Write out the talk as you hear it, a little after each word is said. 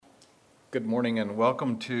Good morning and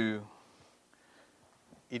welcome to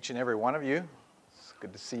each and every one of you. It's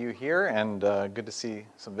good to see you here and good to see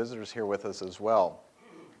some visitors here with us as well.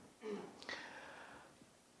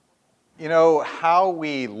 You know, how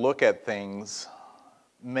we look at things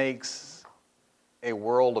makes a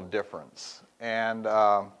world of difference. And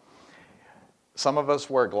some of us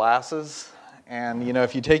wear glasses, and you know,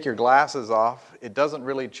 if you take your glasses off, it doesn't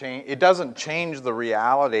really change. It doesn't change the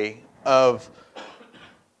reality of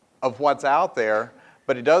what's out there,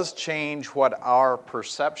 but it does change what our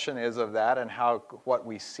perception is of that and what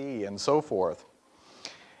we see and so forth.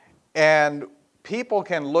 And people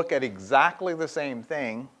can look at exactly the same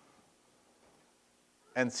thing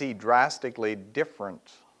and see drastically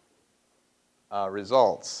different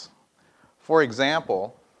results. For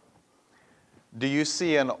example, do you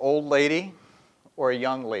see an old lady or a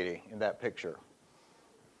young lady in that picture?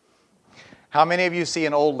 How many of you see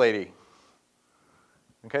an old lady?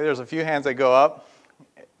 Okay, there's a few hands that go up.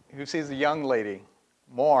 Who sees the young lady?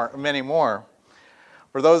 Many more.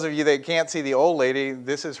 For those of you that can't see the old lady,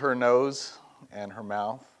 this is her nose and her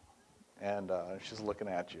mouth, and she's looking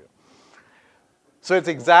at you. So it's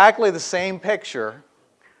exactly the same picture,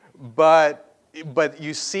 but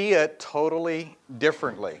you see it totally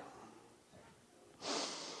differently.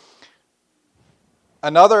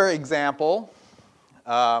 Another example.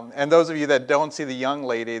 And those of you that don't see the young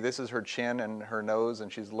lady, this is her chin and her nose,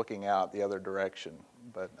 and she's looking out the other direction.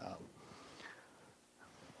 But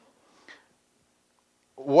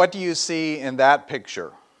what do you see in that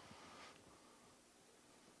picture?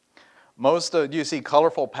 Do you see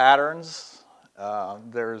colorful patterns?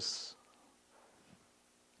 Looks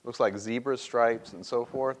like zebra stripes and so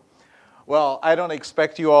forth. Well, I don't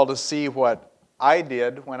expect you all to see what I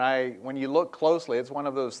did. When you look closely, it's one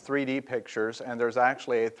of those 3D pictures, and there's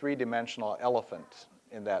actually a three-dimensional elephant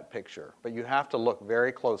in that picture. But you have to look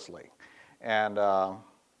very closely, and for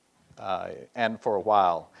a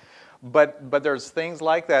while. But there's things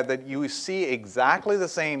like that you see exactly the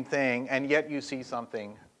same thing, and yet you see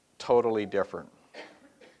something totally different.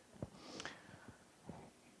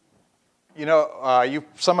 You know,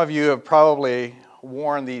 some of you have probably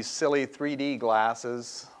worn these silly 3D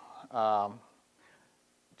glasses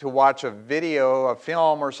to watch a video, a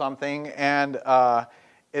film or something, and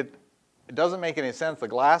it doesn't make any sense. The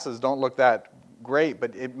glasses don't look that great,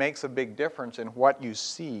 but it makes a big difference in what you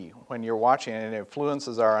see when you're watching it, and it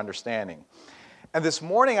influences our understanding. And this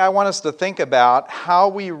morning I want us to think about how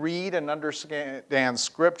we read and understand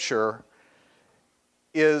Scripture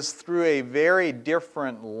is through a very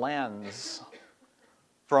different lens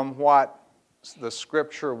from what the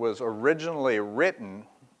Scripture was originally written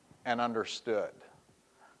and understood.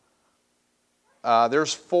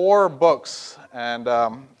 There's 4 books, and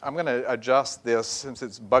I'm going to adjust this since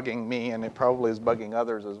it's bugging me, and it probably is bugging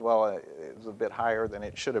others as well. It was a bit higher than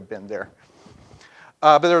it should have been there.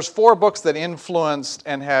 But there's 4 books that influenced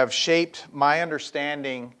and have shaped my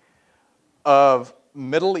understanding of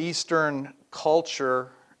Middle Eastern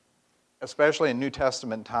culture, especially in New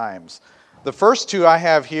Testament times. The first 2 I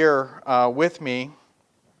have here with me,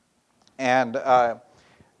 and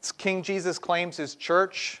King Jesus Claims His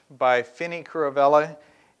Church by Finney Curavella,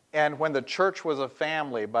 and When the Church Was a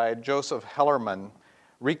Family by Joseph Hellerman,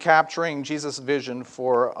 recapturing Jesus' vision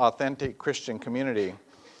for authentic Christian community.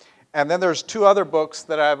 And then there's 2 other books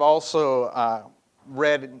that I've also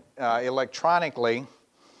read electronically.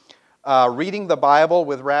 Reading the Bible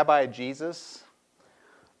with Rabbi Jesus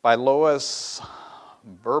by Lois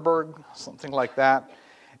Verberg, something like that.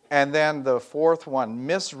 And then the 4th one,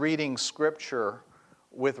 Misreading Scripture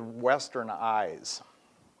with Western Eyes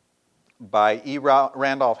by E.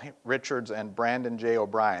 Randolph Richards and Brandon J.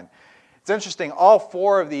 O'Brien. It's interesting, all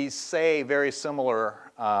 4 of these say very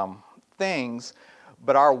similar things,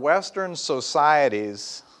 but our Western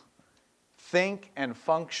societies think and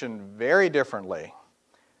function very differently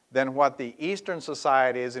than what the Eastern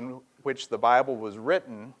societies in which the Bible was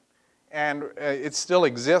written, and it still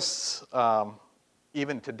exists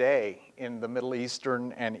even today in the Middle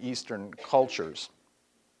Eastern and Eastern cultures.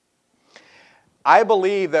 I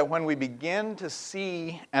believe that when we begin to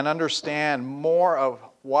see and understand more of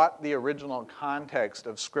what the original context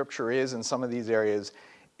of Scripture is in some of these areas,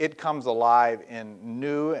 it comes alive in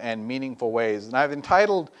new and meaningful ways. And I've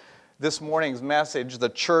entitled this morning's message, The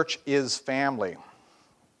Church is Family.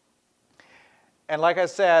 And like I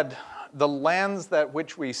said, the lens that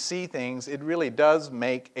which we see things, it really does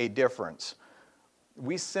make a difference.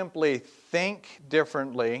 We simply think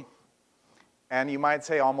differently, and you might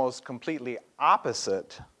say almost completely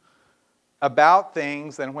opposite about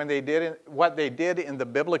things than what they did in the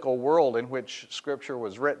biblical world in which Scripture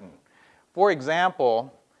was written. For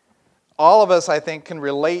example, All of us, I think, can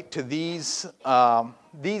relate to these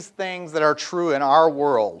things that are true in our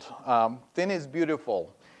world. Thin is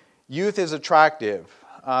beautiful. Youth is attractive.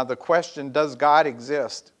 The question, does God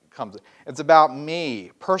exist, comes. It's about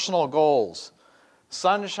me, personal goals.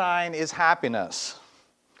 Sunshine is happiness.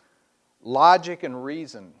 Logic and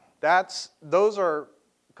reason. Those are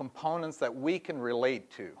components that we can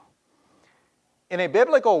relate to. In a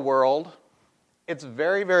biblical world, it's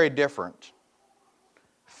very, very different.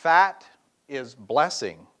 Fat is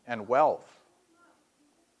blessing and wealth.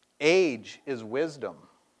 Age is wisdom.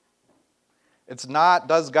 It's not,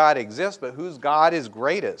 does God exist, but whose God is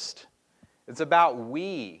greatest. It's about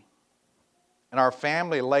we and our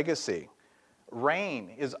family legacy.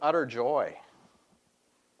 Reign is utter joy.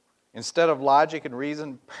 Instead of logic and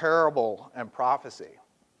reason, parable and prophecy.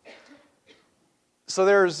 So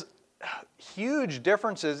there's huge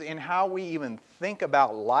differences in how we even think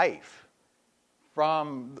about life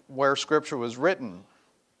from where Scripture was written.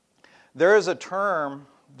 There is a term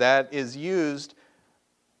that is used,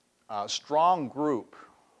 strong group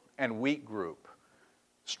and weak group.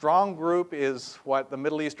 Strong group is what the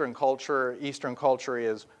Middle Eastern culture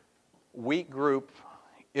is. Weak group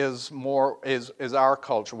is our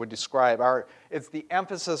culture, would describe it's the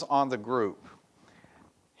emphasis on the group.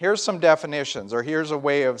 Here's some definitions, or here's a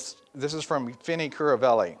way of, this is from Finney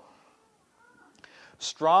Curavelli.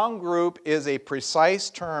 Strong group is a precise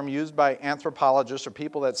term used by anthropologists or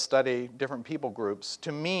people that study different people groups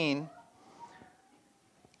to mean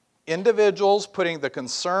individuals putting the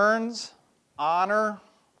concerns, honor,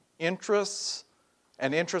 interests,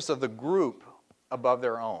 and interests of the group above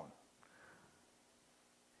their own.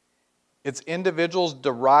 It's individuals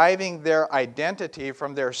deriving their identity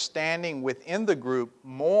from their standing within the group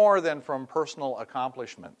more than from personal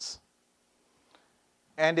accomplishments.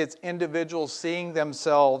 And it's individuals seeing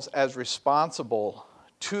themselves as responsible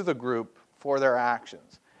to the group for their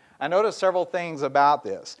actions. I noticed several things about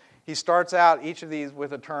this. He starts out each of these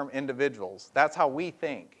with the term individuals. That's how we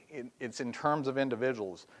think. It's in terms of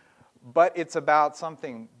individuals. But it's about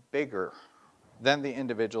something bigger than the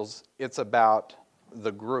individuals. It's about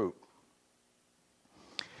the group.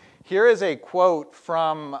 Here is a quote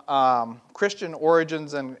from Christian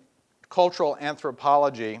Origins and Cultural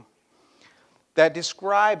Anthropology that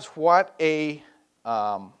describes what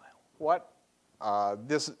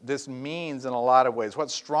this means in a lot of ways, what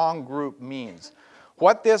strong group means.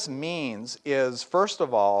 What this means is, first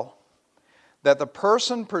of all, that the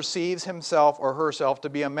person perceives himself or herself to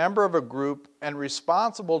be a member of a group and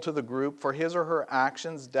responsible to the group for his or her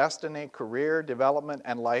actions, destiny, career, development,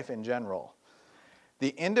 and life in general.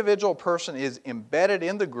 The individual person is embedded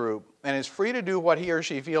in the group and is free to do what he or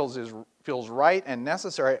she feels right and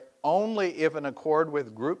necessary only if in accord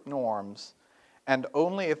with group norms and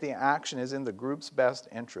only if the action is in the group's best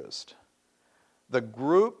interest. The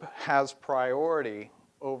group has priority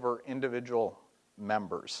over individual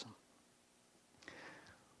members.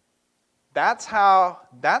 That's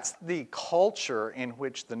the culture in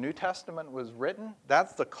which the New Testament was written.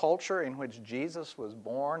 That's the culture in which Jesus was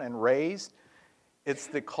born and raised. It's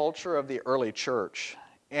the culture of the early church.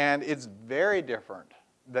 And it's very different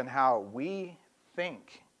than how we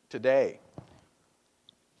think today.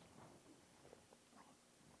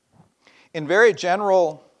 In very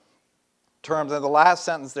general terms, and the last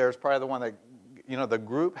sentence there is probably the one that, the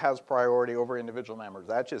group has priority over individual members.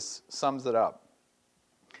 That just sums it up.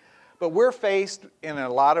 But we're faced in a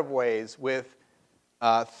lot of ways with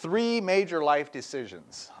three major life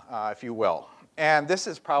decisions, if you will. And this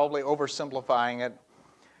is probably oversimplifying it.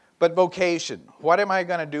 But vocation, what am I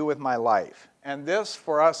going to do with my life? And this,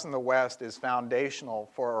 for us in the West, is foundational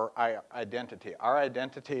for our identity. Our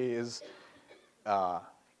identity is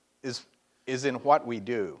in what we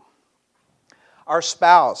do. Our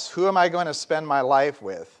spouse, who am I going to spend my life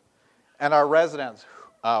with? And our residence,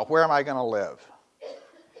 where am I going to live?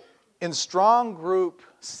 In strong group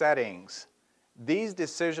settings, these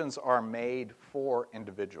decisions are made for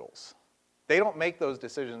individuals. They don't make those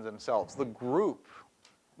decisions themselves. The group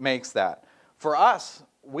makes that. For us,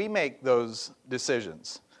 we make those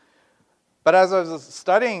decisions. But as I was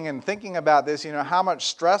studying and thinking about this, how much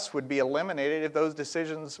stress would be eliminated if those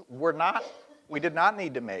decisions we did not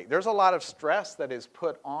need to make. There's a lot of stress that is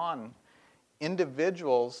put on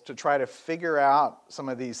individuals to try to figure out some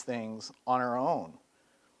of these things on our own.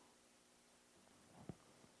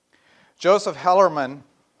 Joseph Hellerman,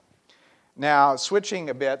 now switching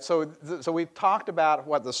a bit, so we've talked about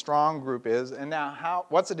what the strong group is, and now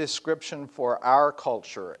what's a description for our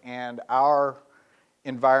culture and our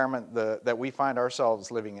environment that we find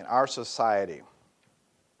ourselves living in, our society.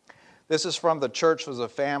 This is from The Church Was a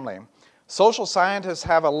Family. Social scientists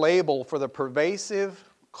have a label for the pervasive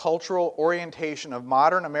cultural orientation of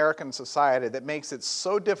modern American society that makes it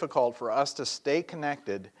so difficult for us to stay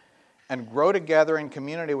connected and grow together in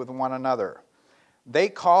community with one another. They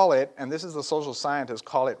call it, and this is the social scientists,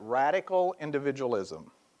 call it radical individualism.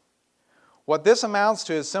 What this amounts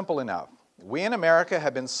to is simple enough. We in America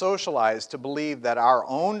have been socialized to believe that our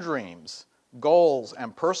own dreams, goals,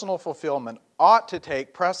 and personal fulfillment ought to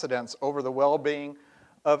take precedence over the well-being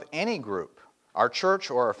of any group, our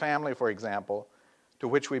church or our family, for example, to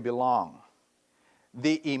which we belong.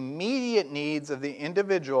 The immediate needs of the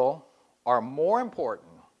individual are more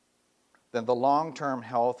important than the long-term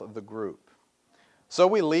health of the group. So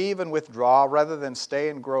we leave and withdraw rather than stay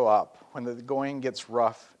and grow up when the going gets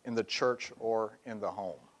rough in the church or in the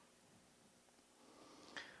home.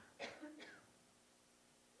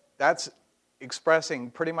 That's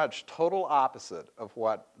expressing pretty much total opposite of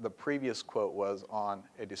what the previous quote was on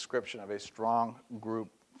a description of a strong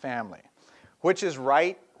group family. Which is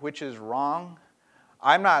right, which is wrong?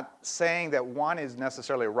 I'm not saying that one is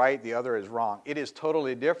necessarily right, the other is wrong. It is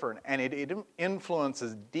totally different, and it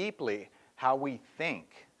influences deeply how we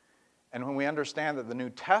think. And when we understand that the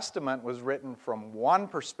New Testament was written from one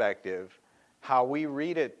perspective, how we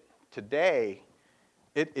read it today,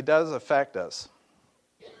 it does affect us.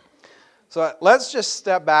 So let's just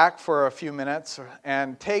step back for a few minutes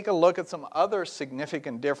and take a look at some other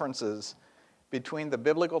significant differences between the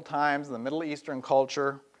biblical times, the Middle Eastern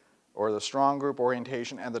culture, or the strong group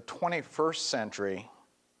orientation, and the 21st century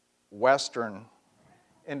Western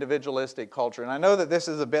individualistic culture. And I know that this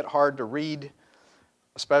is a bit hard to read,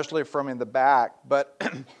 especially from in the back, but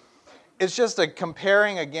it's just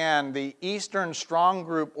comparing again the Eastern strong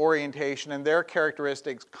group orientation and their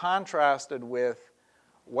characteristics contrasted with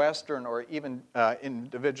Western or even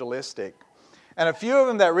individualistic. And a few of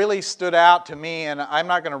them that really stood out to me, and I'm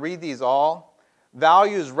not going to read these all,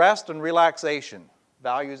 values rest and relaxation,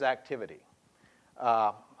 values activity.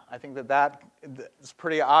 I think that is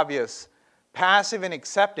pretty obvious. Passive and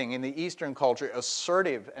accepting in the Eastern culture,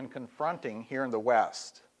 assertive and confronting here in the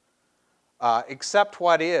West. Accept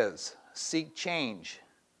what is, seek change.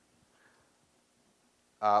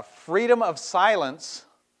 Freedom of silence,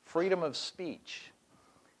 freedom of speech.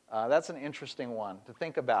 That's an interesting one to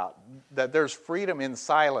think about, that there's freedom in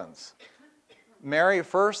silence. Marry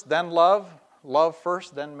first, then love. Love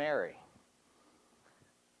first, then marry.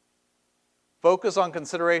 Focus on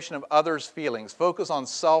consideration of others' feelings. Focus on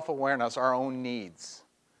self-awareness, our own needs.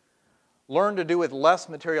 Learn to do with less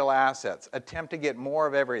material assets. Attempt to get more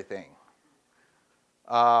of everything.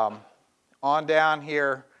 On down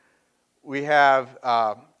here, we have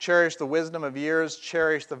cherish the wisdom of years,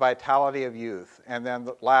 cherish the vitality of youth. And then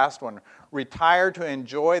the last one, retire to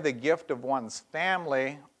enjoy the gift of one's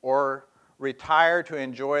family, or retire to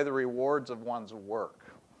enjoy the rewards of one's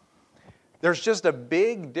work. There's just a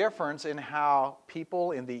big difference in how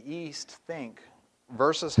people in the East think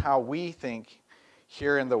versus how we think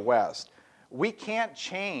here in the West. We can't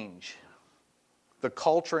change the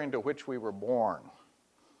culture into which we were born.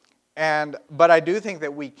 But I do think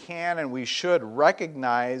that we can and we should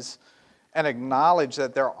recognize and acknowledge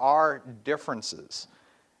that there are differences.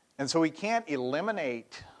 And so we can't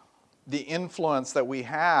eliminate the influence that we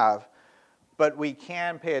have, but we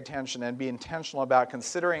can pay attention and be intentional about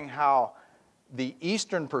considering how the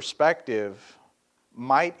Eastern perspective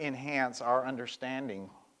might enhance our understanding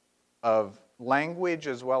of language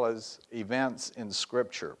as well as events in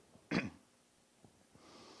Scripture.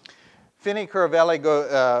 Finney Caravelli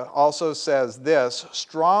also says this: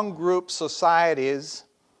 strong group societies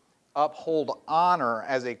uphold honor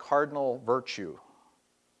as a cardinal virtue.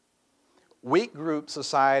 Weak group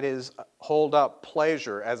societies hold up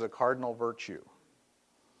pleasure as a cardinal virtue.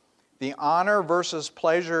 The honor versus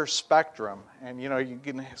pleasure spectrum, and you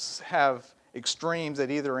can have extremes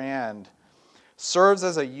at either end, serves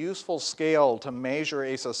as a useful scale to measure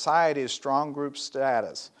a society's strong group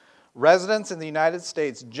status. Residents in the United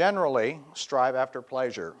States generally strive after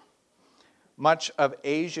pleasure. Much of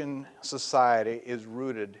Asian society is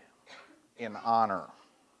rooted in honor.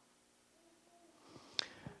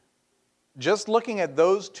 Just looking at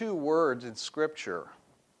those two words in Scripture,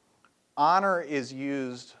 honor is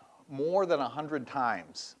used more than 100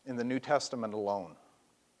 times in the New Testament alone.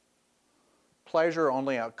 Pleasure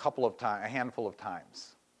only a handful of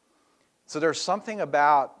times. So there's something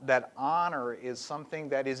about that honor is something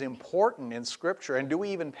that is important in Scripture. And do we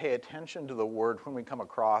even pay attention to the word when we come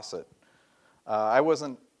across it? I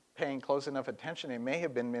wasn't paying close enough attention. It may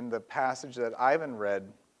have been in the passage that Ivan read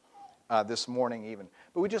this morning even.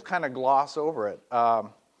 But we just kind of gloss over it.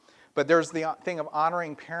 But there's the thing of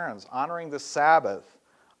honoring parents, honoring the Sabbath,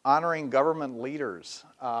 honoring government leaders.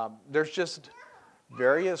 There's just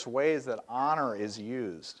various ways that honor is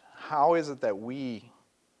used. How is it that we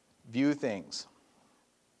view things?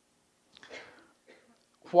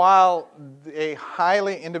 While a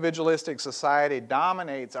highly individualistic society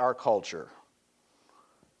dominates our culture,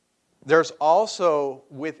 there's also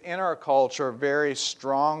within our culture very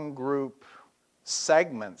strong group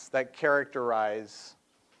segments that characterize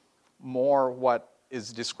more what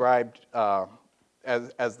is described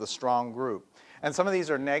as the strong group. And some of these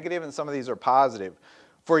are negative and some of these are positive.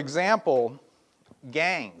 For example,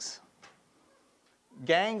 gangs.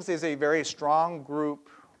 Gangs is a very strong group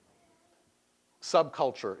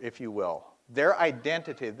subculture, if you will. Their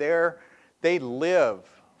identity, they live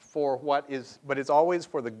for what is, but it's always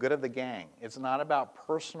for the good of the gang. It's not about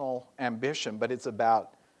personal ambition, but it's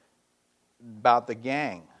about the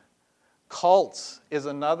gang. Cults is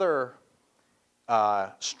another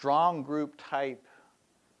strong group type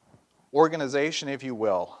organization, if you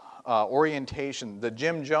will, orientation. The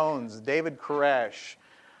Jim Jones, David Koresh,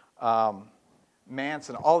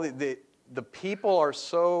 Manson, all the people are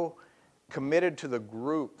so committed to the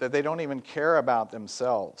group that they don't even care about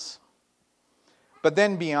themselves. But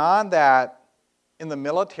then beyond that, in the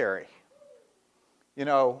military, you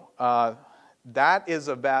know, that's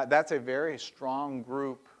a very strong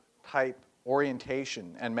group type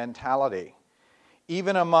orientation and mentality.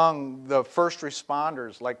 Even among the first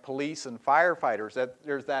responders, like police and firefighters,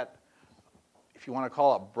 there's that, if you want to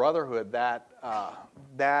call it brotherhood,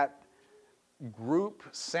 that group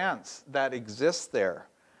sense that exists there.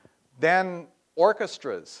 Then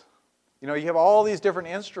orchestras. You know, you have all these different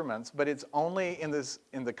instruments, but it's only in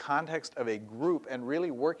the context of a group and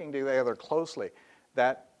really working together closely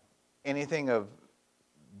that anything of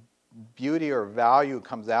beauty or value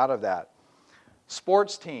comes out of that.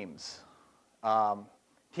 Sports teams.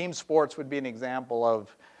 Team sports would be an example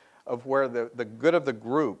of where the good of the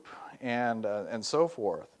group and so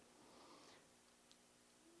forth.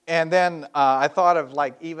 And then I thought of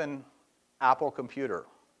like even Apple Computer.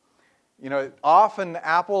 You know, often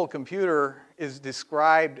Apple Computer is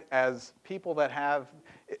described as people that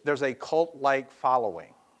there's a cult-like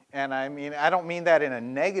following. And I mean, I don't mean that in a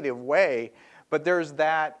negative way, but there's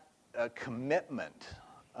that commitment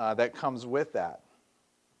that comes with that.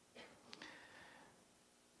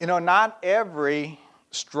 You know, not every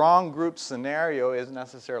strong group scenario is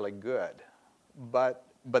necessarily good, but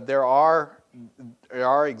there are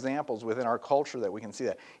examples within our culture that we can see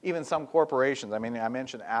that. Even some corporations, I mean, I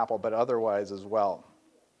mentioned Apple, but otherwise as well.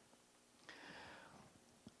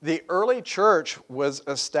 The early church was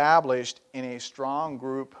established in a strong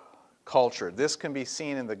group culture. This can be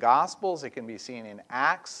seen in the Gospels, it can be seen in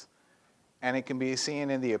Acts, and it can be seen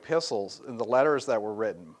in the epistles, in the letters that were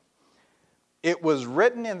written. It was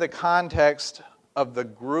written in the context of the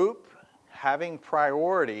group having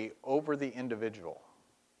priority over the individual.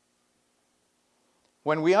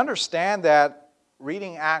 When we understand that,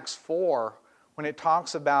 reading Acts 4, when it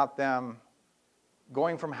talks about them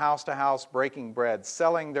going from house to house, breaking bread,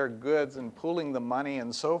 selling their goods and pooling the money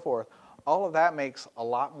and so forth, all of that makes a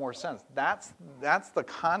lot more sense. That's the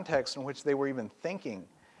context in which they were even thinking.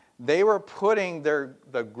 They were putting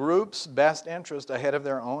the group's best interest ahead of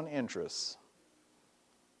their own interests.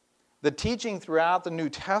 The teaching throughout the New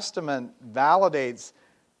Testament validates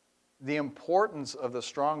the importance of the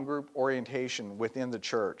strong group orientation within the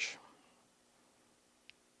church.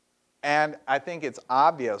 And I think it's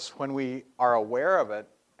obvious when we are aware of it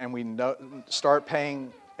and we start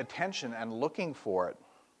paying attention and looking for it.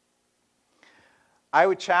 I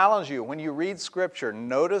would challenge you, when you read Scripture,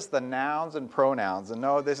 notice the nouns and pronouns. And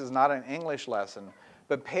no, this is not an English lesson,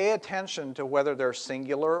 but pay attention to whether they're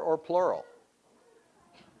singular or plural.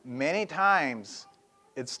 Many times,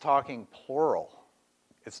 it's talking plural.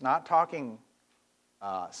 It's not talking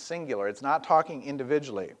singular. It's not talking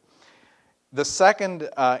individually. The second,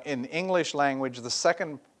 in English language, the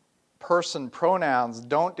second person pronouns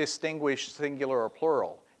don't distinguish singular or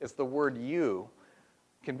plural. It's the word you.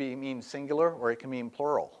 Can mean singular or it can mean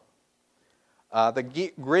plural.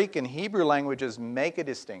 The Greek and Hebrew languages make a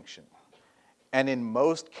distinction. And in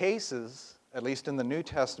most cases, at least in the New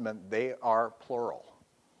Testament, they are plural.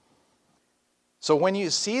 So when you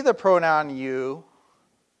see the pronoun you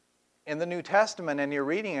in the New Testament and you're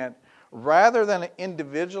reading it, rather than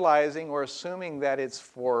individualizing or assuming that it's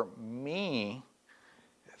for me,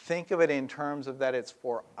 think of it in terms of that it's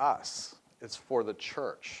for us. It's for the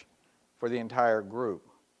church, for the entire group.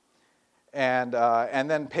 And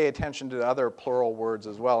then pay attention to the other plural words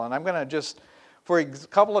as well. And I'm going to just, for a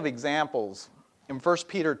couple of examples, in 1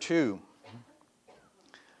 Peter 2,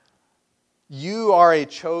 You are a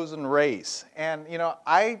chosen race. And,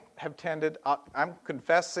 I have tended, I'm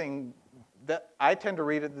confessing that I tend to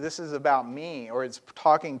read it, this is about me, or it's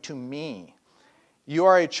talking to me. You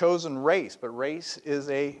are a chosen race, but race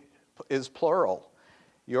is plural.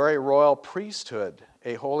 You're a royal priesthood,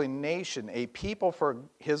 a holy nation, a people for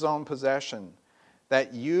his own possession,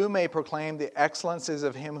 that you may proclaim the excellencies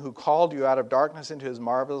of him who called you out of darkness into his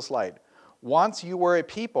marvelous light. Once you were a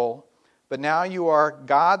people, but now you are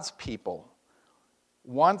God's people.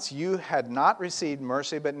 Once you had not received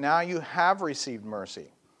mercy, but now you have received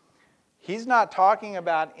mercy. He's not talking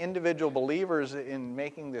about individual believers in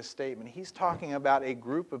making this statement. He's talking about a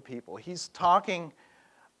group of people. He's talking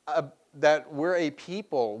that we're a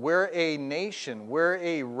people, we're a nation, we're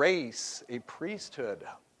a race, a priesthood.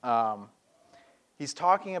 He's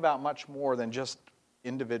talking about much more than just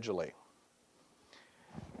individually.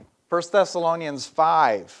 1 Thessalonians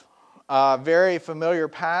 5, a very familiar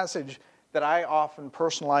passage that I often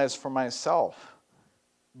personalize for myself.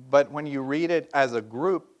 But when you read it as a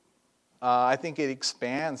group, I think it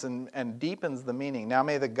expands and deepens the meaning. Now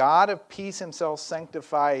may the God of peace himself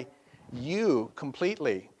sanctify you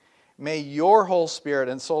completely. May your whole spirit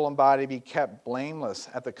and soul and body be kept blameless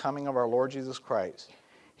at the coming of our Lord Jesus Christ.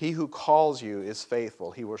 He who calls you is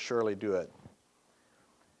faithful. He will surely do it.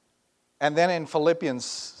 And then in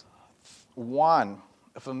Philippians 1,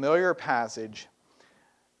 a familiar passage,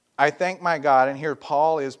 I thank my God, and here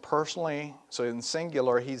Paul is personally, so in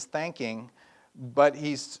singular, he's thanking, but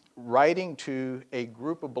he's writing to a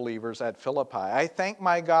group of believers at Philippi. I thank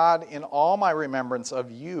my God in all my remembrance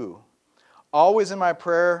of you, always in my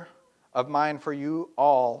prayer of mine for you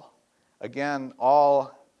all. Again,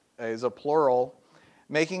 all is a plural,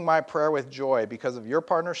 making my prayer with joy because of your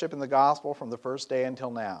partnership in the gospel from the first day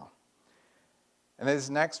until now. And this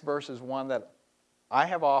next verse is one that I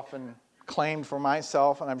have often claimed for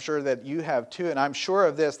myself, and I'm sure that you have too. And I'm sure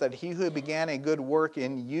of this, that he who began a good work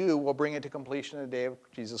in you will bring it to completion in the day of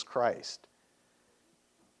Jesus Christ.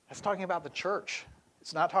 That's talking about the church.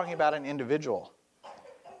 It's not talking about an individual.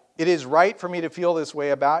 It is right for me to feel this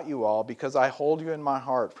way about you all because I hold you in my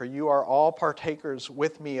heart, for you are all partakers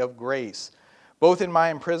with me of grace, both in my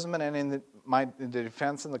imprisonment and in the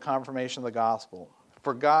defense and the confirmation of the gospel.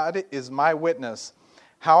 For God is my witness,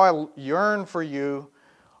 how I yearn for you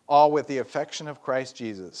all with the affection of Christ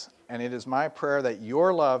Jesus. And it is my prayer that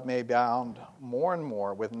your love may abound more and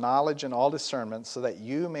more with knowledge and all discernment, so that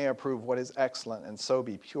you may approve what is excellent, and so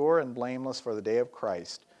be pure and blameless for the day of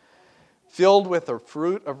Christ, filled with the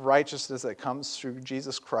fruit of righteousness that comes through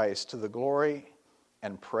Jesus Christ, to the glory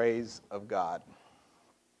and praise of God.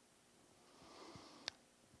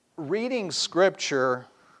 Reading Scripture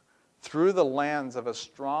through the lens of a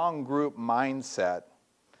strong group mindset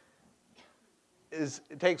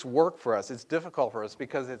it takes work for us. It's difficult for us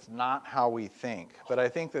because it's not how we think. But I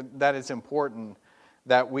think that it's important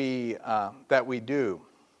that we do.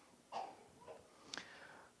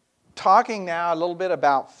 Talking now a little bit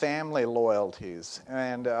about family loyalties.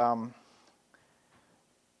 And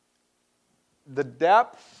the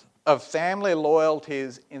depth of family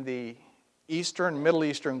loyalties in the Middle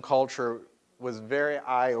Eastern culture was very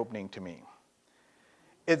eye-opening to me.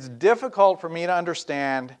 It's difficult for me to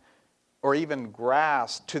understand or even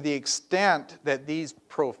grasp to the extent that these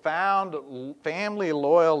profound family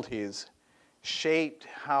loyalties shaped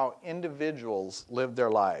how individuals lived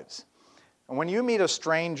their lives. And when you meet a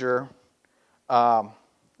stranger, how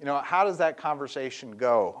does that conversation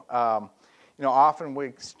go? Often we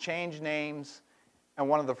exchange names, and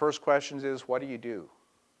one of the first questions is, what do you do?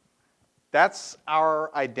 That's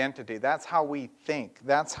our identity. That's how we think.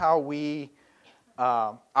 That's how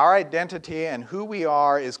our identity and who we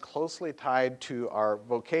are is closely tied to our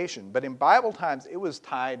vocation. But in Bible times, it was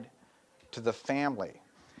tied to the family.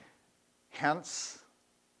 Hence,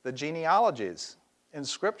 the genealogies in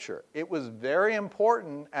Scripture. It was very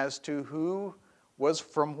important as to who was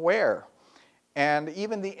from where. And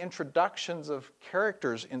even the introductions of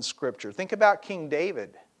characters in Scripture. Think about King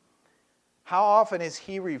David. How often is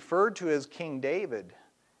he referred to as King David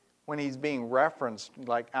when he's being referenced,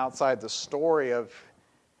 like outside the story of,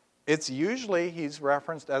 it's usually he's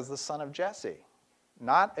referenced as the son of Jesse,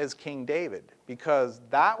 not as King David, because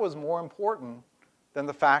that was more important than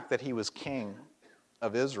the fact that he was king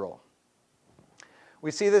of Israel.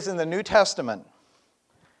 We see this in the New Testament.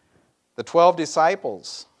 The 12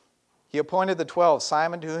 disciples. He appointed the 12,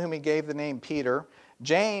 Simon, to whom he gave the name Peter,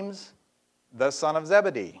 James, the son of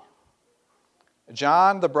Zebedee,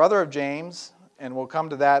 John, the brother of James, and we'll come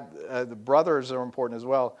to that, the brothers are important as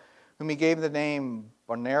well, whom he gave the name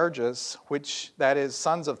Boanerges, which that is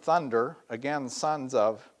sons of thunder, again, sons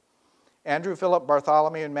of, Andrew, Philip,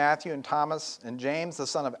 Bartholomew, and Matthew, and Thomas, and James, the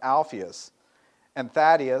son of Alphaeus, and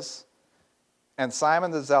Thaddeus, and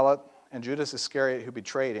Simon the Zealot, and Judas Iscariot, who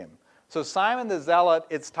betrayed him. So Simon the Zealot,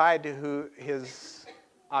 it's tied to his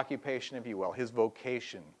occupation, if you will, his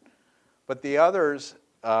vocation. But the others,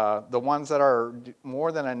 the ones that are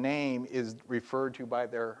more than a name, is referred to by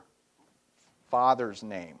their father's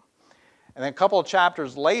name. And then a couple of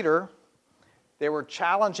chapters later, they were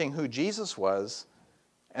challenging who Jesus was,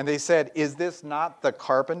 and they said, "Is this not the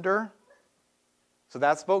carpenter?" So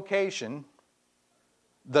that's vocation.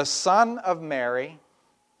 "The son of Mary,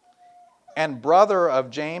 and brother of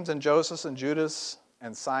James and Joseph and Judas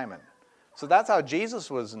and Simon." So that's how Jesus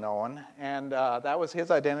was known, and that was his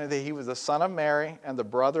identity. He was the son of Mary and the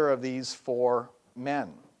brother of these 4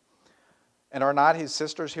 men. And are not his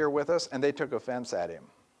sisters here with us? And they took offense at him.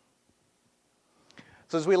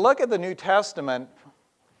 So as we look at the New Testament,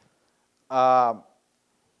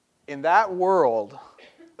 in that world,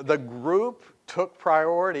 the group took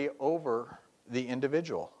priority over the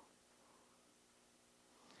individual.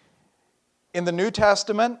 In the New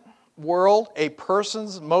Testament world, a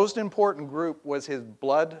person's most important group was his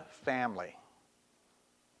blood family.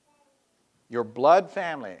 Your blood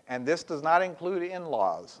family. And this does not include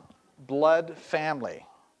in-laws. Blood family.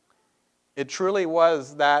 It truly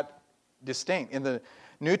was that distinct. In the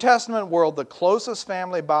New Testament world, the closest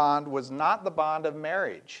family bond was not the bond of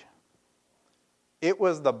marriage. It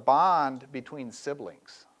was the bond between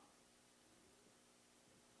siblings.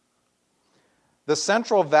 The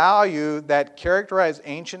central value that characterized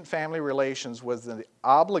ancient family relations was the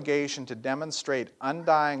obligation to demonstrate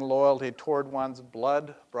undying loyalty toward one's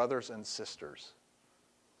blood brothers and sisters.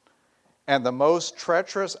 And the most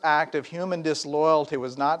treacherous act of human disloyalty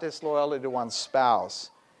was not disloyalty to one's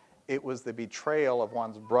spouse. It was the betrayal of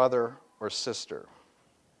one's brother or sister.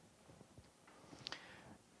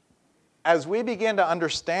 As we begin to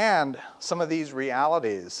understand some of these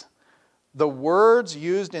realities, the words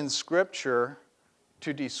used in Scripture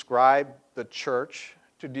to describe the church,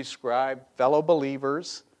 to describe fellow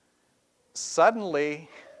believers, suddenly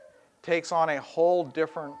takes on a whole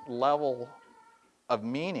different level of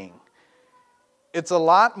meaning. It's a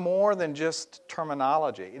lot more than just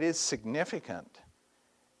terminology. It is significant.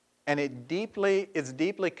 And it's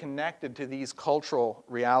deeply connected to these cultural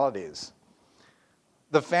realities.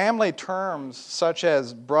 The family terms such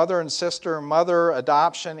as brother and sister, mother,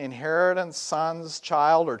 adoption, inheritance, sons,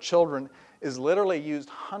 child, or children is literally used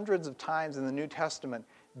hundreds of times in the New Testament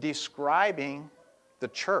describing the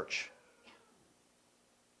church.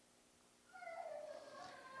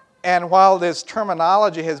 And while this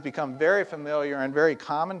terminology has become very familiar and very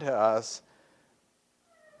common to us,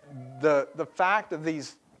 the fact of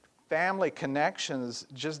these family connections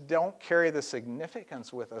just don't carry the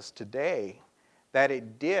significance with us today that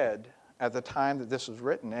it did at the time that this was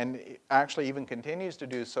written, and it actually even continues to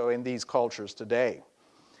do so in these cultures today.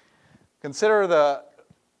 Consider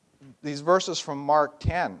these verses from Mark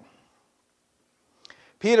 10.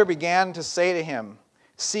 Peter began to say to him,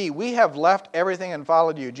 "See, we have left everything and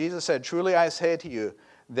followed you." Jesus said, "Truly I say to you,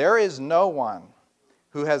 there is no one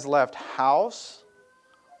who has left house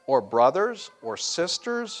or brothers or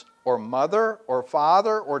sisters or mother or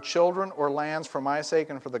father or children or lands for my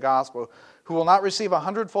sake and for the gospel, who will not receive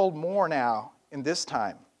 100-fold more now in this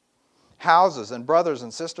time, houses and brothers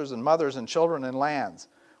and sisters and mothers and children and lands,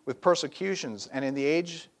 with persecutions, and in the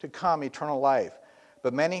age to come eternal life.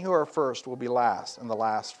 But many who are first will be last, and the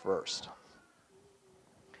last first."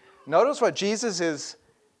 Notice what Jesus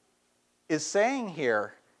is saying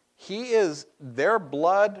here. He is their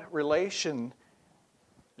blood relation.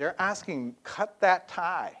 They're asking, cut that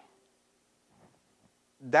tie.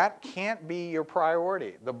 That can't be your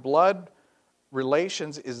priority. The blood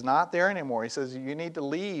relations is not there anymore. He says you need to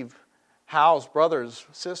leave house, brothers,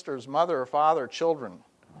 sisters, mother, father, children,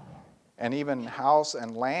 and even house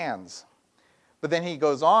and lands. But then he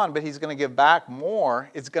goes on, but he's going to give back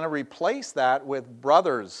more. It's going to replace that with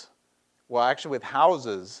brothers. Well, actually with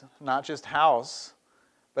houses, not just house,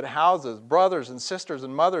 but houses, brothers and sisters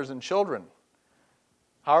and mothers and children.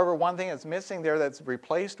 However, one thing that's missing there that's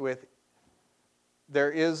replaced with,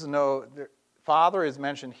 Father is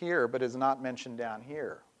mentioned here, but is not mentioned down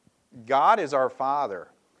here. God is our Father,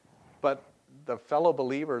 but the fellow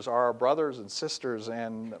believers are our brothers and sisters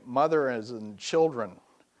and mothers and children.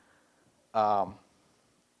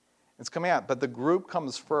 It's coming out, but the group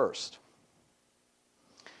comes first.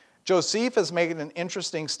 Josephus made an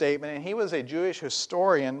interesting statement, and he was a Jewish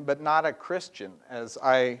historian, but not a Christian, as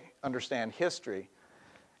I understand history.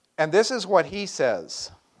 And this is what he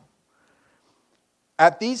says.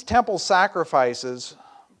 At these temple sacrifices,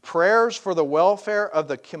 Prayers for the welfare of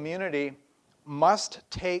the community must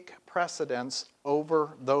take precedence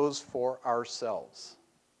over those for ourselves.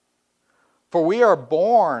 For we are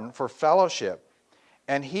born for fellowship,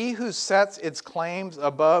 and he who sets its claims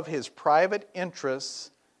above his private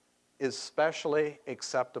interests is specially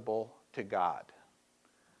acceptable to God.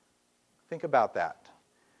 Think about that.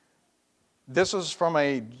 This was from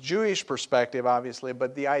a Jewish perspective, obviously,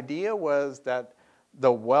 but the idea was that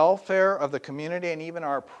the welfare of the community and even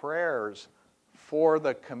our prayers for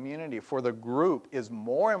the community, for the group, is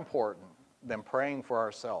more important than praying for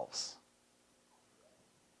ourselves.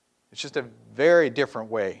 It's just a very different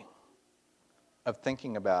way of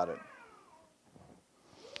thinking about it.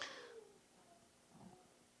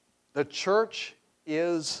 The church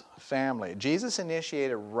is family. Jesus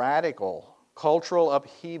initiated radical cultural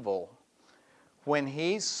upheaval when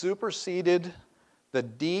he superseded the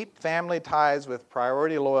deep family ties with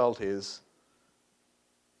priority loyalties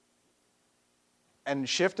and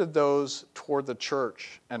shifted those toward the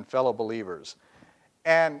church and fellow believers.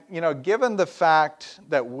 And, given the fact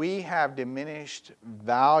that we have diminished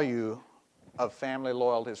value of family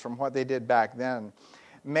loyalties from what they did back then,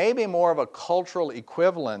 maybe more of a cultural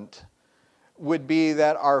equivalent would be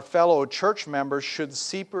that our fellow church members should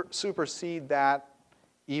supersede that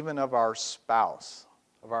even of our spouse,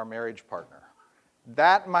 of our marriage partner.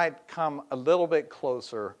 That might come a little bit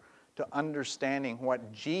closer to understanding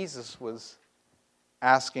what Jesus was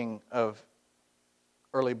asking of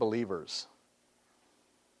early believers.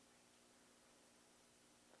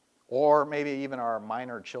 Or maybe even our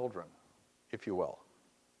minor children, if you will.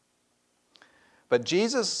 But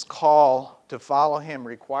Jesus' call to follow him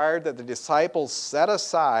required that the disciples set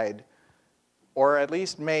aside, or at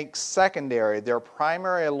least make secondary, their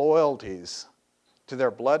primary loyalties to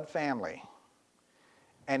their blood family,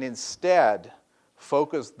 and instead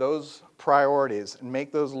focus those priorities and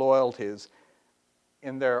make those loyalties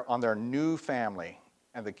on their new family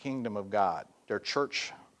and the kingdom of God, their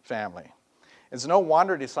church family. It's no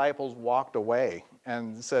wonder disciples walked away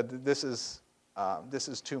and said, this is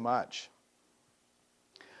too much.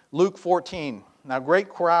 Luke 14, now great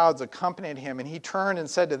crowds accompanied him, and he turned and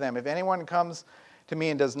said to them, if anyone comes to me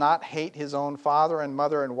and does not hate his own father and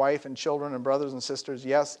mother and wife and children and brothers and sisters,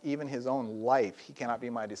 yes, even his own life, he cannot be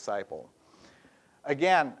my disciple.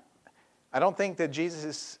 Again, I don't think that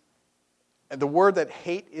the word that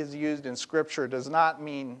hate is used in Scripture does not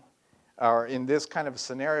mean, or in this kind of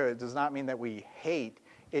scenario, it does not mean that we hate.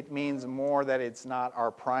 It means more that it's not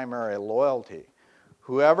our primary loyalty.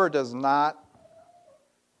 Whoever does not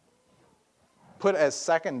put as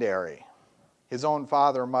secondary his own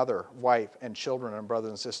father, mother, wife, and children and brothers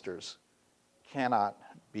and sisters cannot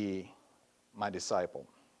be my disciple.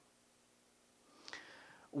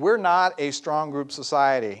 We're not a strong group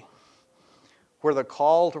society where the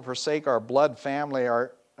call to forsake our blood family,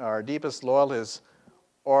 our deepest loyalties,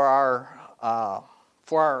 or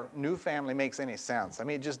for our new family makes any sense. I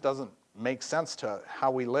mean, it just doesn't make sense to how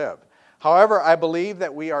we live. However, I believe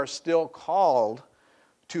that we are still called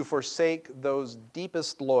to forsake those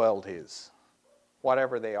deepest loyalties,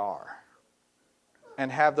 whatever they are, and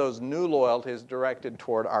have those new loyalties directed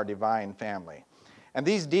toward our divine family. And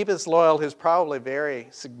these deepest loyalties probably vary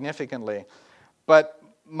significantly, but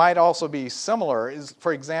might also be similar.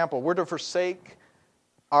 For example, we're to forsake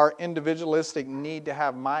our individualistic need to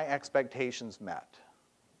have my expectations met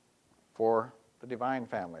for the divine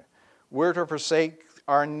family. We're to forsake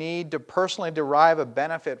our need to personally derive a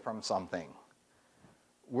benefit from something.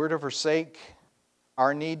 We're to forsake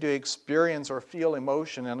our need to experience or feel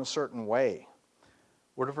emotion in a certain way.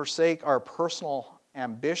 We're to forsake our personal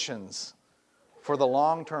ambitions for the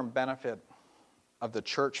long-term benefit of the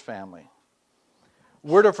church family.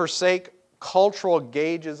 We're to forsake cultural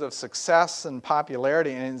gauges of success and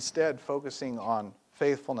popularity and instead focusing on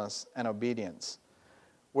faithfulness and obedience.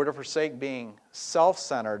 We're to forsake being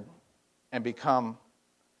self-centered and become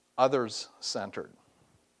others-centered.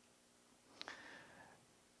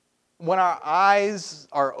 When our eyes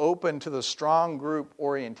are open to the strong group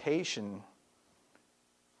orientation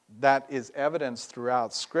that is evidenced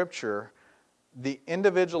throughout Scripture, the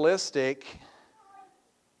individualistic,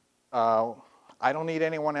 I don't need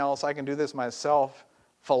anyone else, I can do this myself,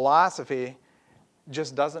 philosophy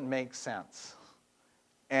just doesn't make sense.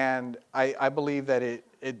 And I believe that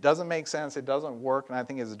it doesn't make sense, it doesn't work, and I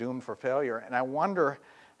think it's doomed for failure. And I wonder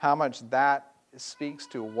how much that speaks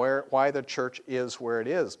to why the church is where it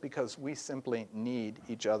is, because we simply need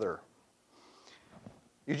each other.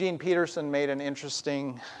 Eugene Peterson made an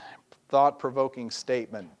interesting, thought-provoking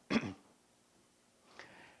statement.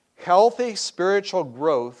 Healthy spiritual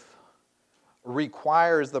growth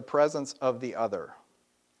requires the presence of the other.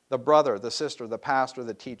 the brother, the sister, the pastor,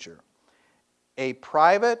 the teacher. A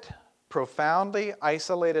private, profoundly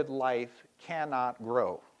isolated life cannot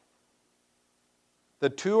grow. The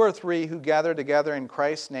 2 or 3 who gather together in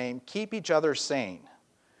Christ's name keep each other sane.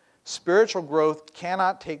 Spiritual growth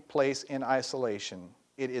cannot take place in isolation.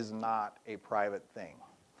 It is not a private thing.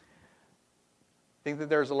 I think that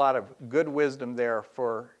there's a lot of good wisdom there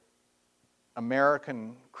for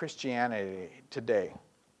American Christianity today.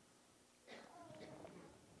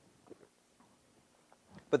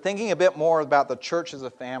 But thinking a bit more about the church as a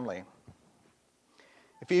family,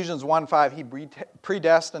 Ephesians 1:5, he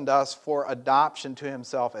predestined us for adoption to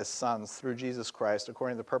himself as sons through Jesus Christ,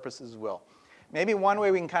 according to the purpose of his will. Maybe one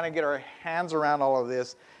way we can kind of get our hands around all of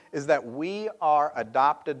this is that we are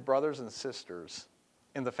adopted brothers and sisters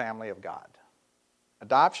in the family of God.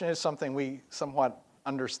 Adoption is something we somewhat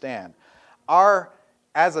understand.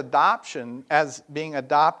 As being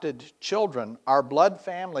adopted children, our blood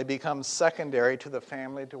family becomes secondary to the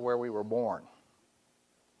family to where we were born.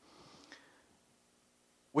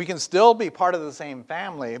 We can still be part of the same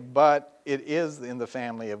family, but it is in the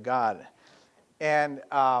family of God. And,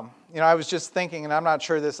 I was just thinking, and I'm not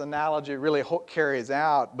sure this analogy really carries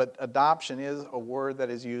out, but adoption is a word that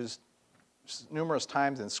is used numerous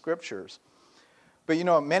times in scriptures. But,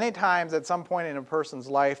 many times at some point in a person's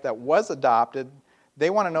life that was adopted, they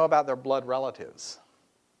want to know about their blood relatives.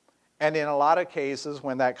 And in a lot of cases,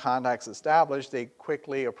 when that contact's established, they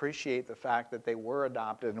quickly appreciate the fact that they were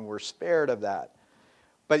adopted and were spared of that.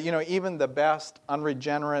 But, even the best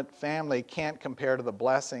unregenerate family can't compare to the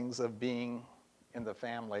blessings of being in the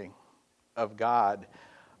family of God.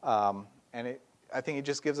 I think it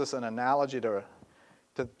just gives us an analogy to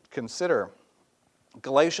consider.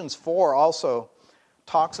 Galatians 4 also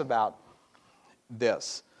talks about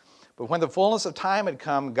this. But when the fullness of time had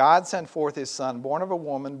come, God sent forth his Son, born of a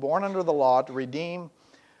woman, born under the law, to redeem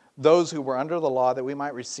those who were under the law, that we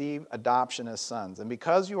might receive adoption as sons. And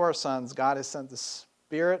because you are sons, God has sent the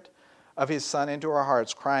Spirit of his Son into our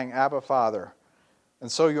hearts, crying, Abba, Father.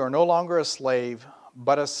 And so you are no longer a slave,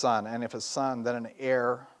 but a son. And if a son, then an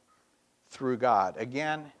heir through God.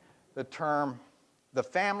 Again, the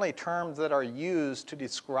family terms that are used to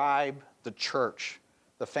describe the church,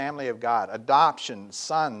 the family of God. Adoption,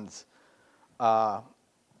 sons,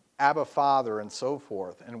 Abba, Father, and so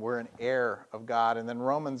forth. And we're an heir of God. And then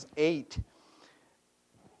Romans 8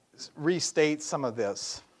 restates some of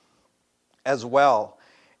this as well.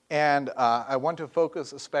 And I want to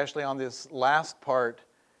focus especially on this last part.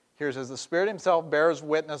 Here it says, the Spirit himself bears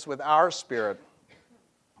witness with our spirit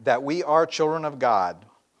that we are children of God,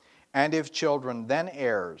 and if children, then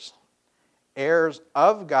heirs, heirs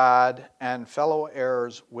of God and fellow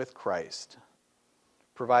heirs with Christ,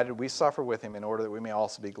 provided we suffer with him in order that we may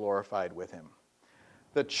also be glorified with him.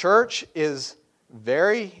 The church is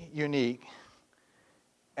very unique,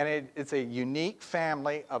 and it's a unique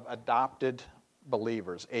family of adopted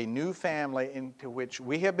believers, a new family into which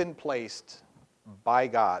we have been placed by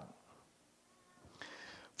God.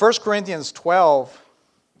 1 Corinthians 12,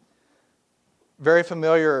 very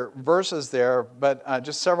familiar verses there, but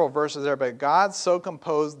just several verses there. But God so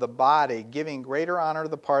composed the body, giving greater honor to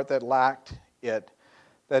the part that lacked it,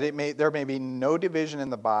 that there may be no division in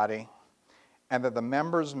the body, and that the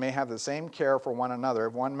members may have the same care for one another.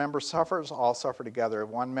 If one member suffers, all suffer together. If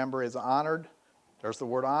one member is honored, there's the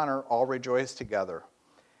word honor, all rejoice together.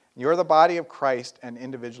 You're the body of Christ and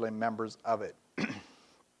individually members of it.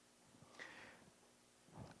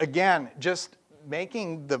 Again, just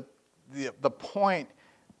making the point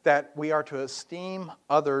that we are to esteem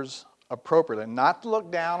others appropriately, not to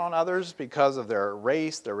look down on others because of their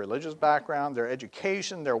race, their religious background, their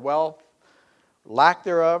education, their wealth, lack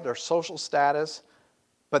thereof, their social status,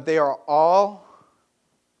 but they are all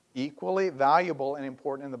equally valuable and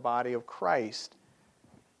important in the body of Christ,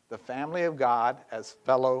 the family of God, as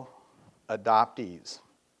fellow adoptees.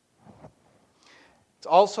 It's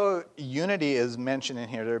also, unity is mentioned in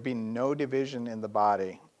here. There be no division in the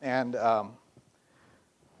body. And I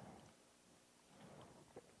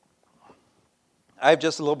have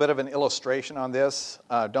just a little bit of an illustration on this.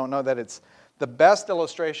 Don't know that it's the best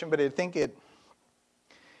illustration, but I think it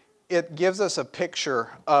gives us a picture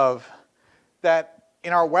of that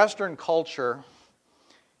in our Western culture,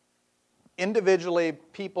 individually,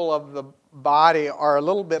 people of the body are a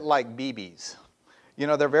little bit like BBs.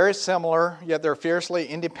 They're very similar, yet they're fiercely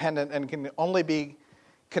independent and can only be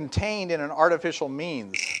contained in an artificial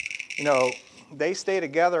means. They stay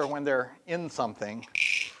together when they're in something.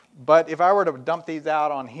 But if I were to dump these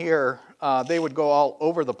out on here, they would go all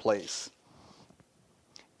over the place.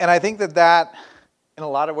 And I think that, in a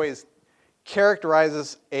lot of ways,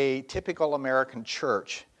 characterizes a typical American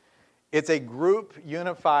church. It's a group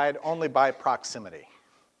unified only by proximity.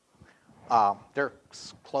 They're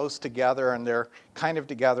close together and they're kind of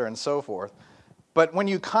together and so forth. But when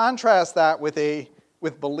you contrast that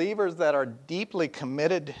with believers that are deeply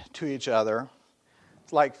committed to each other,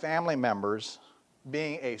 it's like family members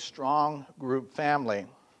being a strong group family.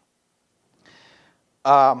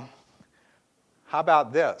 How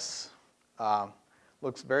about this?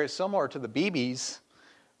 Looks very similar to the BBs,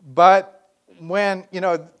 but when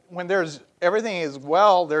there's everything is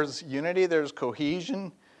well, there's unity, there's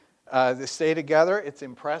cohesion. They stay together. It's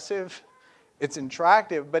impressive. It's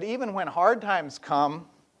attractive. But even when hard times come,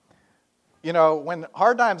 when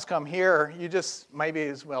hard times come here, you just maybe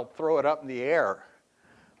as well throw it up in the air.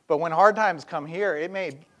 But when hard times come here, it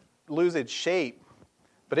may lose its shape,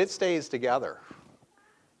 but it stays together.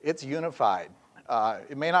 It's unified.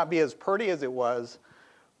 It may not be as pretty as it was,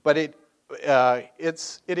 but it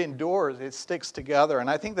endures. It sticks together. And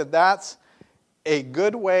I think that that's a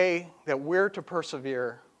good way that we're to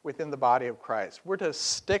persevere within the body of Christ. We're to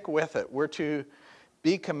stick with it. We're to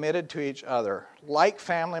be committed to each other, like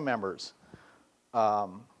family members.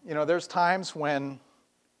 There's times when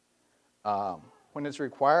it's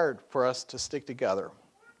required for us to stick together.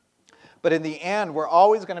 But in the end, we're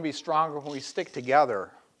always going to be stronger when we stick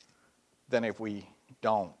together than if we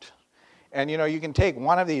don't. And you can take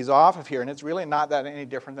one of these off of here, and it's really not that any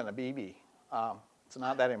different than a BB. It's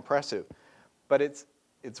not that impressive. But it's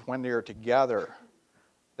when they're together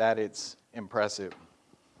that it's impressive.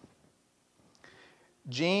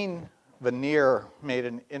 Jean Vanier made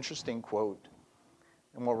an interesting quote,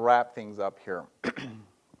 and we'll wrap things up here.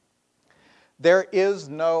 There is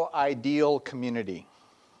no ideal community.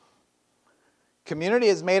 Community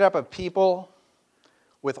is made up of people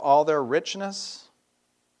with all their richness,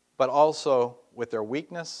 but also with their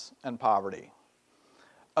weakness and poverty.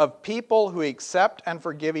 Of people who accept and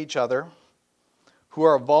forgive each other, who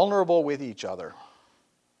are vulnerable with each other.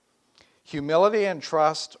 Humility and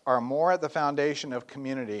trust are more at the foundation of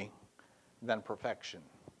community than perfection.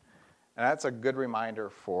 And that's a good reminder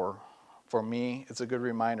for me. It's a good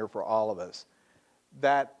reminder for all of us.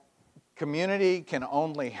 That community can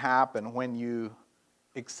only happen when you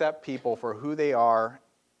accept people for who they are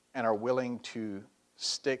and are willing to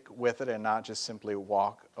stick with it and not just simply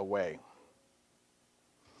walk away.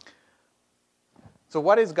 So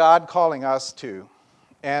what is God calling us to?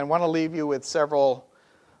 And I want to leave you with several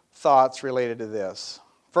thoughts related to this.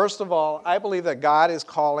 First of all, I believe that God is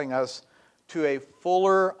calling us to a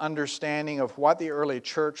fuller understanding of what the early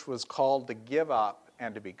church was called to give up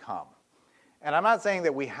and to become. And I'm not saying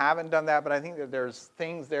that we haven't done that, but I think that there's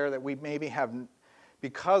things there that we maybe have,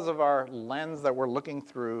 because of our lens that we're looking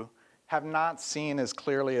through, have not seen as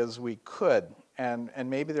clearly as we could. And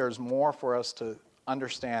maybe there's more for us to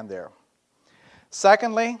understand there.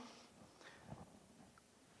 Secondly,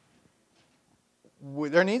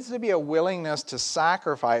 there needs to be a willingness to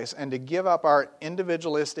sacrifice and to give up our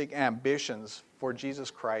individualistic ambitions for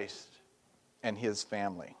Jesus Christ and his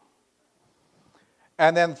family.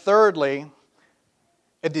 And then thirdly,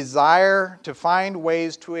 a desire to find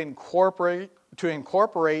ways to incorporate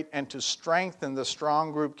and to strengthen the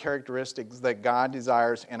strong group characteristics that God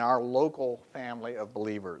desires in our local family of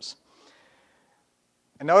believers.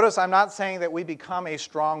 And notice I'm not saying that we become a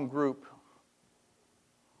strong group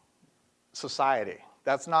society.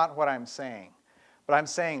 That's not what I'm saying. But I'm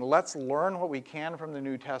saying let's learn what we can from the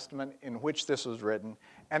New Testament in which this was written,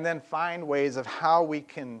 and then find ways of how we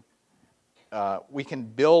can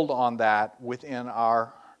build on that within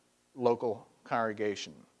our local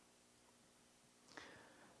congregation.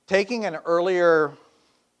 Taking an earlier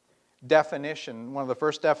definition, one of the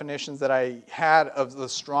first definitions that I had of the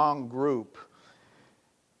strong group,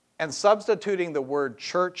 and substituting the word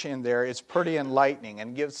church in there is pretty enlightening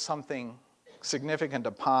and gives something significant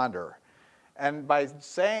to ponder. And by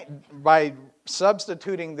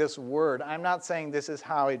substituting this word, I'm not saying this is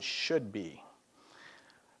how it should be.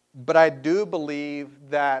 But I do believe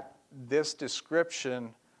that this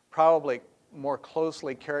description probably more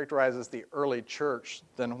closely characterizes the early church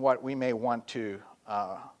than what we may want to,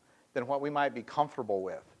 than what we might be comfortable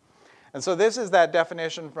with. And so this is that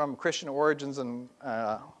definition from Christian Origins and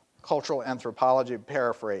Cultural Anthropology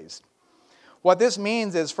paraphrased. What this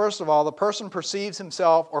means is, first of all, the person perceives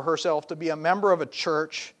himself or herself to be a member of a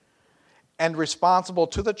church and responsible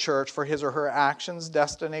to the church for his or her actions,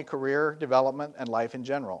 destiny, career, development, and life in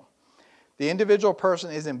general. The individual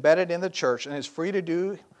person is embedded in the church and is free to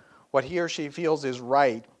do what he or she feels is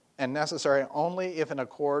right and necessary only if in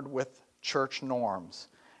accord with church norms,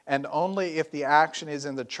 and only if the action is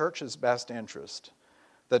in the church's best interest.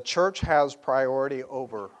 The church has priority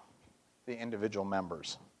over the individual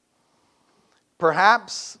members.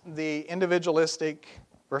 Perhaps the individualistic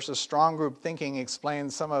versus strong group thinking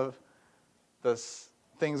explains some of the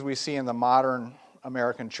things we see in the modern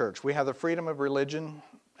American church. We have the freedom of religion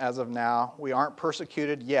as of now. We aren't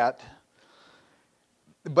persecuted yet.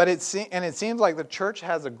 But it seems like the church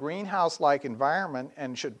has a greenhouse-like environment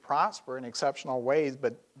and should prosper in exceptional ways,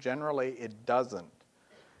 but generally it doesn't.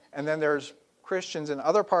 And then there's Christians in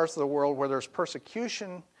other parts of the world where there's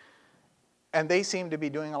persecution, and they seem to be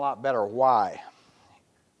doing a lot better. Why?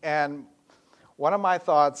 And one of my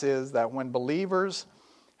thoughts is that when believers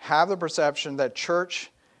have the perception that church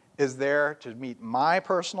is there to meet my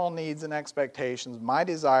personal needs and expectations, my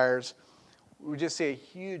desires, we just see a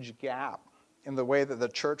huge gap in the way that the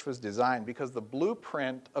church was designed, because the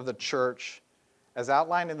blueprint of the church, as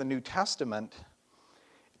outlined in the New Testament,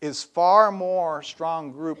 is far more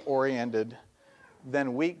strong group oriented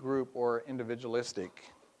than weak group or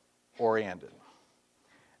individualistic oriented.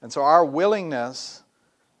 And so our willingness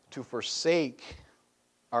to forsake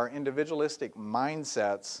our individualistic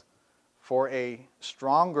mindsets for a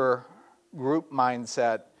stronger group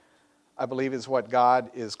mindset, I believe, is what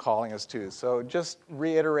God is calling us to. So just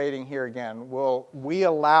reiterating here again, will we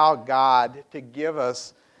allow God to give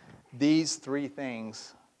us these three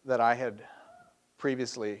things that I had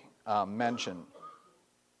previously mentioned?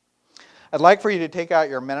 I'd like for you to take out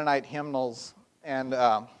your Mennonite hymnals, and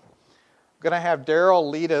I'm going to have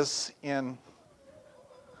Daryl lead us in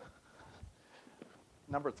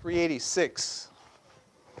number 386.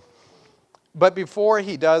 But before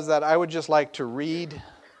he does that, I would just like to read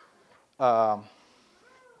a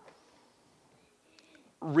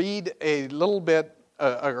little bit,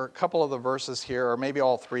 or a couple of the verses here, or maybe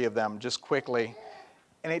all three of them, just quickly.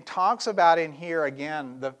 And it talks about in here,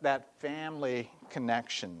 again, that family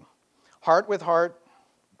connection. Heart with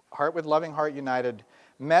loving heart united,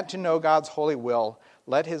 meant to know God's holy will.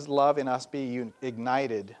 Let his love in us be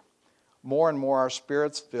ignited. More and more our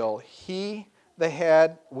spirits fill. He, the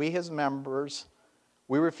head, we his members.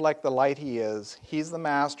 We reflect the light he is. He's the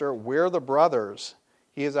master. We're the brothers.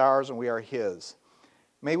 He is ours and we are his.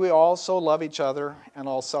 May we also love each other and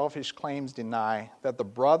all selfish claims deny, that the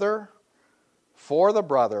brother for the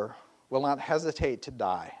brother will not hesitate to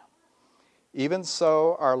die. Even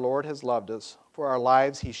so our Lord has loved us. For our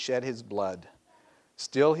lives he shed his blood.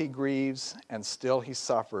 Still he grieves and still he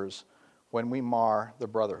suffers when we mar the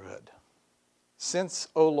brotherhood. Since,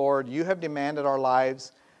 O Lord, you have demanded our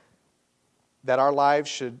lives, that our lives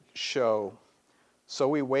should show, so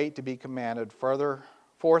we wait to be commanded further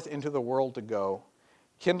forth into the world to go.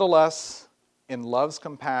 Kindle us in love's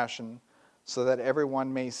compassion, so that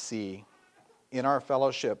everyone may see in our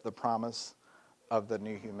fellowship the promise of the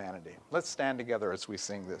new humanity. Let's stand together as we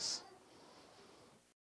sing this.